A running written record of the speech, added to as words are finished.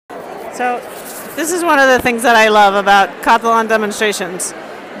So this is one of the things that I love about Catalan demonstrations.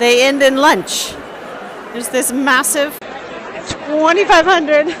 They end in lunch. There's this massive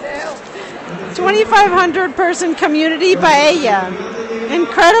 2,500 person community paella.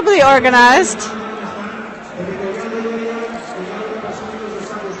 Incredibly organized.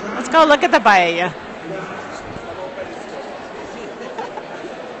 Let's go look at the paella.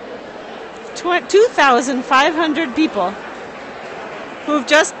 2,500 people who've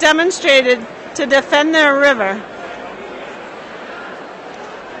just demonstrated to defend their river.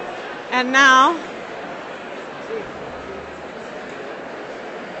 And now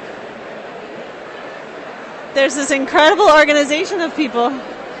there's this incredible organization of people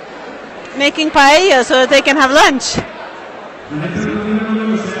making paella so that they can have lunch.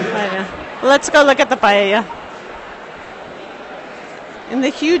 Let's go look at the paella. In the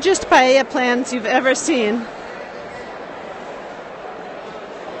hugest paella plans you've ever seen.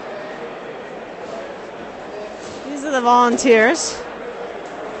 These are the volunteers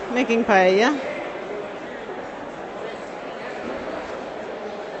making paella.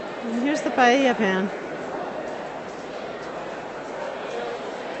 And here's the paella pan.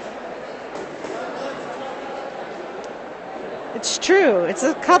 It's true. It's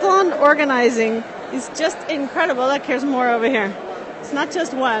a Catalan organizing. It's just incredible. Look, here's more over here. It's not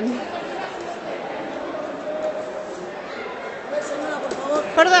just one.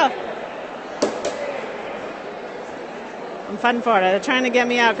 Perdó. I'm fighting for it. They're trying to get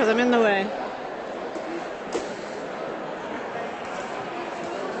me out because I'm in the way.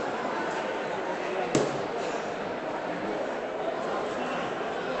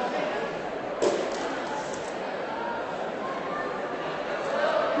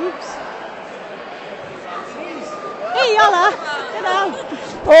 Oops. Hey, hola. Hello.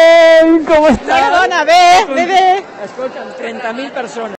 ¡Hey! ¿Cómo estás? Perdona, ve. Escuchan, 30.000 personas.